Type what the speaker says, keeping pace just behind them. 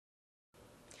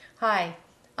Hi,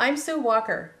 I'm Sue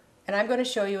Walker, and I'm going to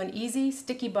show you an easy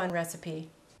sticky bun recipe.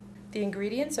 The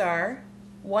ingredients are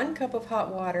 1 cup of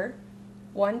hot water,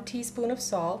 1 teaspoon of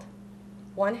salt,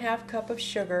 1/2 cup of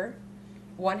sugar,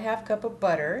 1/2 cup of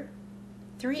butter,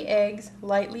 3 eggs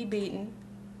lightly beaten,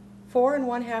 4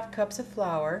 1/2 cups of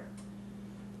flour,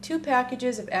 2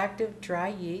 packages of active dry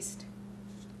yeast,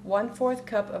 1/4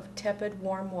 cup of tepid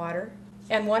warm water,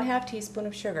 and 1/2 teaspoon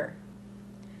of sugar.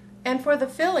 And for the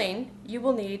filling, you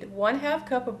will need 1/2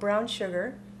 cup of brown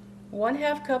sugar,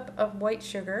 1/2 cup of white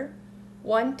sugar,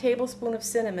 1 tablespoon of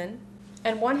cinnamon,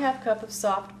 and 1/2 cup of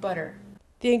soft butter.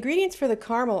 The ingredients for the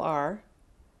caramel are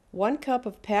 1 cup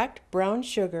of packed brown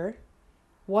sugar,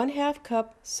 1/2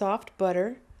 cup soft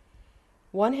butter,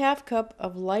 1/2 cup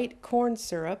of light corn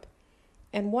syrup,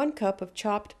 and 1 cup of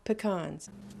chopped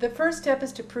pecans. The first step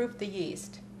is to proof the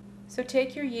yeast. So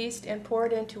take your yeast and pour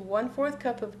it into 1/4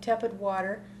 cup of tepid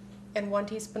water and 1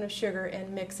 teaspoon of sugar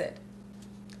and mix it.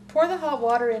 Pour the hot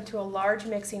water into a large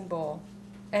mixing bowl,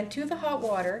 and to the hot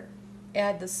water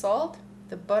add the salt,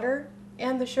 the butter,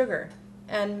 and the sugar,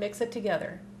 and mix it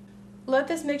together. Let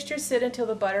this mixture sit until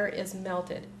the butter is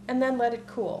melted, and then let it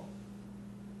cool.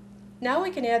 Now we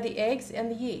can add the eggs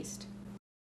and the yeast.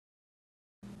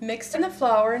 Mix in the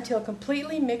flour until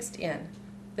completely mixed in.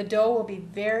 The dough will be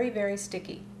very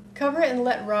sticky. Cover it and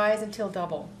let rise until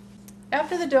double.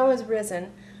 After the dough has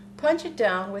risen, punch it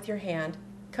down with your hand,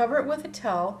 cover it with a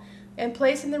towel, and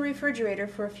place in the refrigerator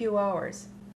for a few hours.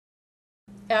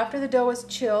 After the dough is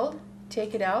chilled,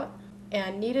 take it out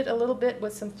and knead it a little bit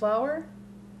with some flour,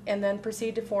 and then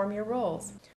proceed to form your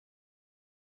rolls.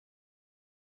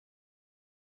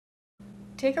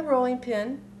 Take a rolling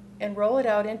pin and roll it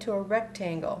out into a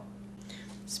rectangle.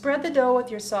 Spread the dough with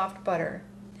your soft butter.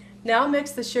 Now mix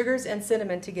the sugars and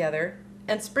cinnamon together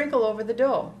and sprinkle over the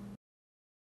dough.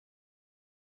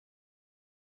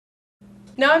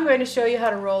 Now I'm going to show you how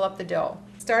to roll up the dough.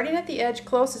 Starting at the edge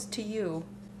closest to you,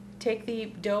 take the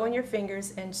dough in your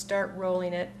fingers and start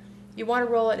rolling it. You want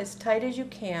to roll it as tight as you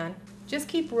can. Just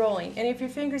keep rolling, and if your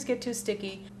fingers get too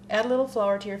sticky, add a little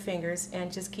flour to your fingers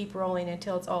and just keep rolling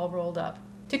until it's all rolled up.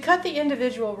 To cut the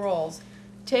individual rolls,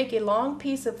 take a long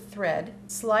piece of thread,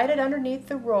 slide it underneath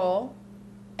the roll,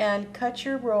 and cut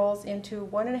your rolls into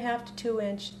 1.5 to 2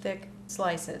 inch thick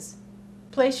slices.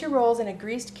 Place your rolls in a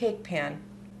greased cake pan.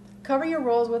 Cover your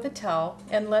rolls with a towel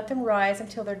and let them rise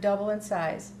until they're double in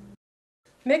size.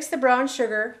 Mix the brown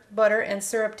sugar, butter, and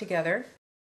syrup together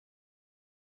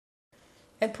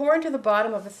and pour into the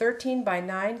bottom of a 13 by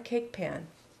 9 cake pan.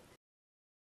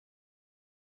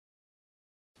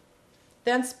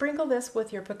 Then sprinkle this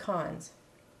with your pecans.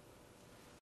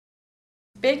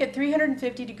 Bake at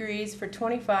 350 degrees for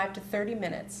 25 to 30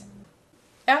 minutes.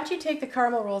 After you take the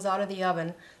caramel rolls out of the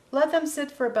oven, let them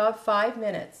sit for about 5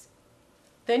 minutes.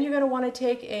 Then you're going to want to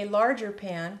take a larger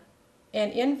pan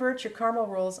and invert your caramel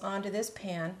rolls onto this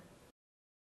pan.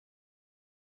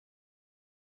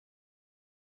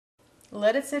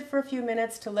 Let it sit for a few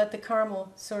minutes to let the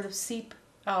caramel sort of seep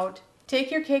out.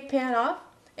 Take your cake pan off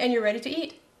and you're ready to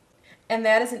eat. And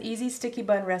that is an easy sticky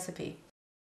bun recipe.